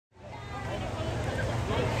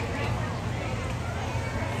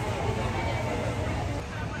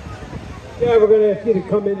Yeah, we're going to ask you to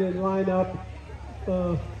come in and line up.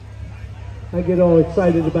 I get all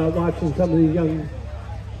excited about watching some of these young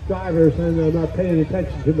drivers, and I'm not paying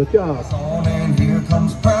attention to my job. And here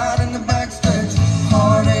comes pride in the backstretch.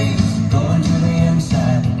 Heartaches going to the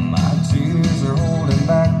inside. My tears are holding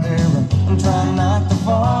back there. I'm trying not to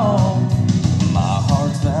fall. My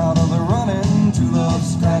heart's out of the running. True love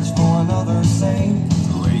scratch for another saint.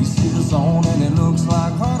 The race is on and it looks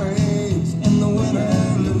like heartaches. And the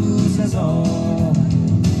winner loses all.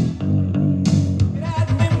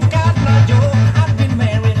 I've been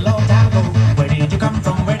married a long time ago. Where did you come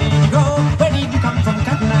from? Where did you go? Where did you come from,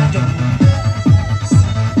 Cotton Eye Joe?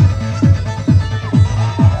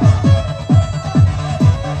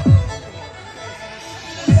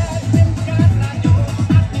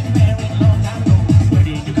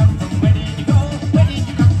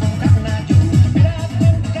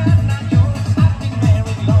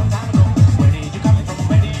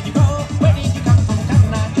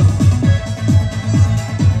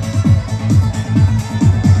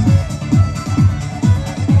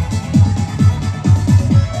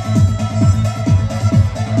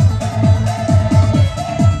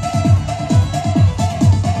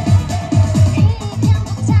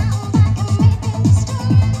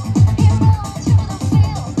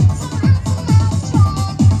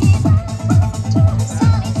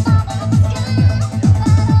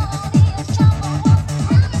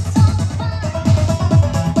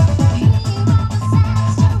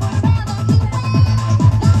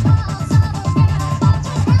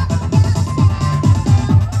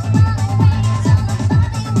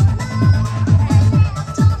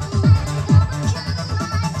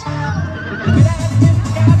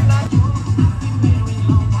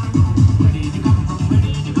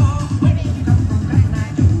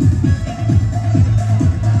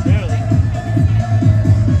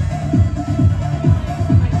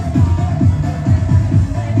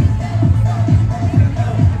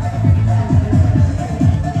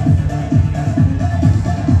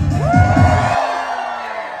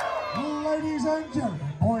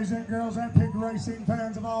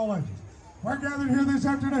 Fans of all ages. We're gathered here this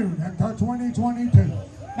afternoon at the 2022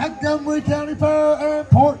 Montgomery County Fair and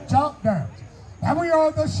Pork Chop Downs. And we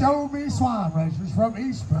are the Show Me Swine Racers from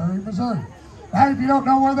East Prairie, Missouri. Now, if you don't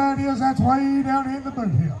know where that is, that's way down in the Boot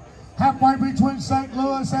Hill, halfway between St.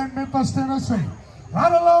 Louis and Memphis, Tennessee,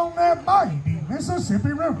 right along that mighty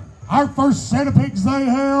Mississippi River. Our first set of pigs they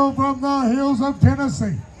hail from the hills of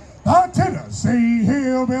Tennessee, the Tennessee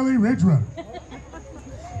Hillbilly Ridge Road.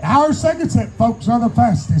 Our second set, folks, are the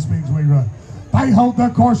fastest pigs we run. They hold the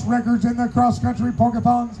course records in the cross-country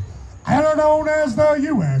porcupines and are known as the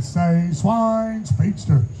USA Swine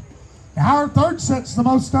Speedsters. Now, our third set's the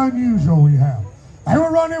most unusual we have. They were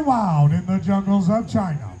running wild in the jungles of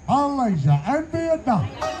China, Malaysia, and Vietnam.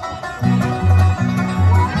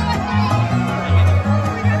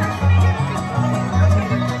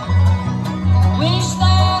 Wish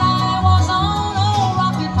that I was on old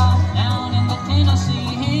Rocky Top down in the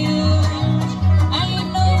Tennessee hills.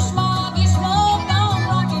 Ain't no smoggy smoke on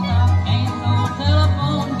Rocky Top, ain't no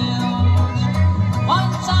telephone bills.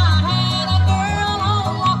 Once I had a girl on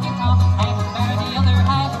Rocky Top, half bear, the other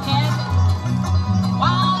half cat.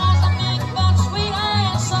 Wild as a big but sweet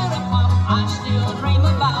as soda pop, I still dream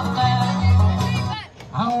about that.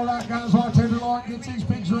 All right, guys, while Tenderloin gets these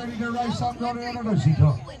pigs ready to race, I'm going to introduce you to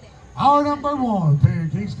them. Our number one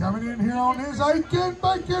pig, he's coming in here on his aching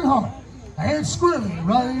bacon heart and Skrilly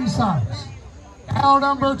Ray Cyrus. Our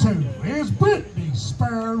number two is Brittany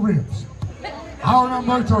Spare Ribs. Our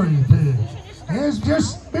number three pig is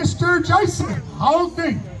just Mr. Jason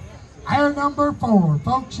Hoggy. Our number four,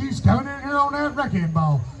 folks, he's coming in here on that wrecking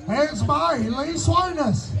ball. It's Miley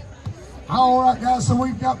Swinus. All right, guys, so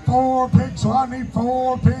we've got 4 pigs, so I need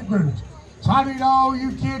 4 pig breeders. So I need all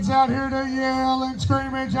you kids out here to yell and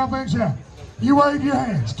scream and jump and shout. You wave your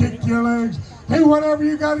hands, kick your legs, do whatever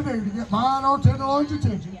you got to do to get mine or Tenderloin's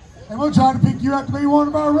attention, and we'll try to pick you out to be one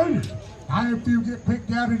of our raiders. Now, if you get picked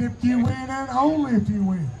out and if you win, and only if you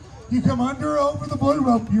win, you come under over the blue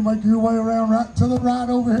rope. You make your way around right to the right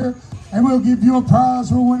over here, and we'll give you a prize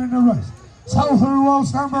for winning the race. So who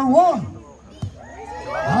wants number 1?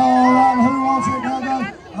 All right, who wants it now,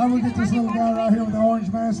 guys? I will get this little guy right here with the orange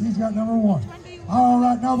mask. He's got number 1. All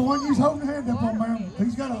right, now the one you're holding the hand up on, ma'am.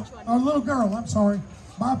 He's got a little girl. I'm sorry.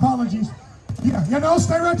 My apologies. Yeah, no,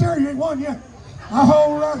 stay right there. You ain't won yet.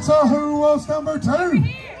 All right, so who wants number 2? Let's see.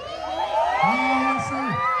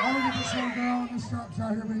 I will get this little girl on the straps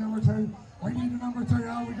right here, be number 2. We need a number 3.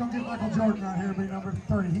 Oh, we're going to get Michael Jordan right here, be number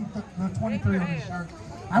 3. He put the 23 on his shirt.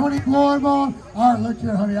 I want to one more. All right, look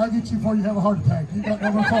here, honey. I'll get you before you have a heart attack. You got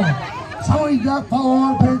number 4. So you got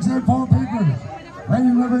 4 pigs and 4 pig winners. Ready to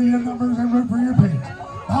remember your numbers and root for your pigs.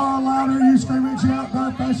 The louder you scream and shout,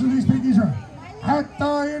 the faster these piggies run. At the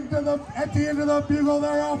end of the bugle,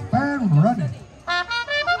 they're off and running.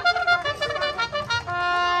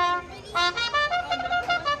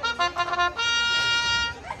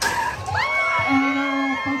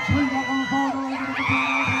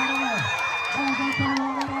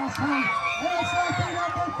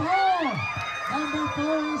 Number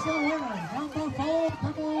 4 is the winner. Number 4,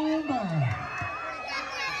 come on back.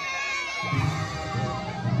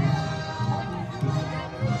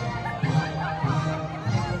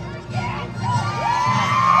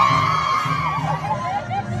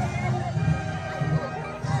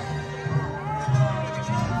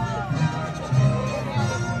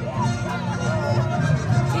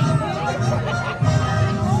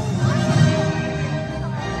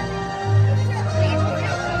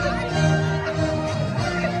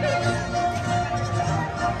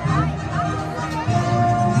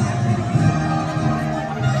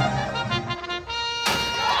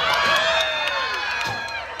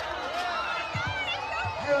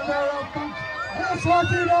 It's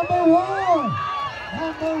lucky number 1.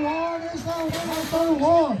 Number 1 is the number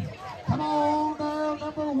 1. Come on down,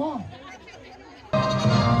 number 1.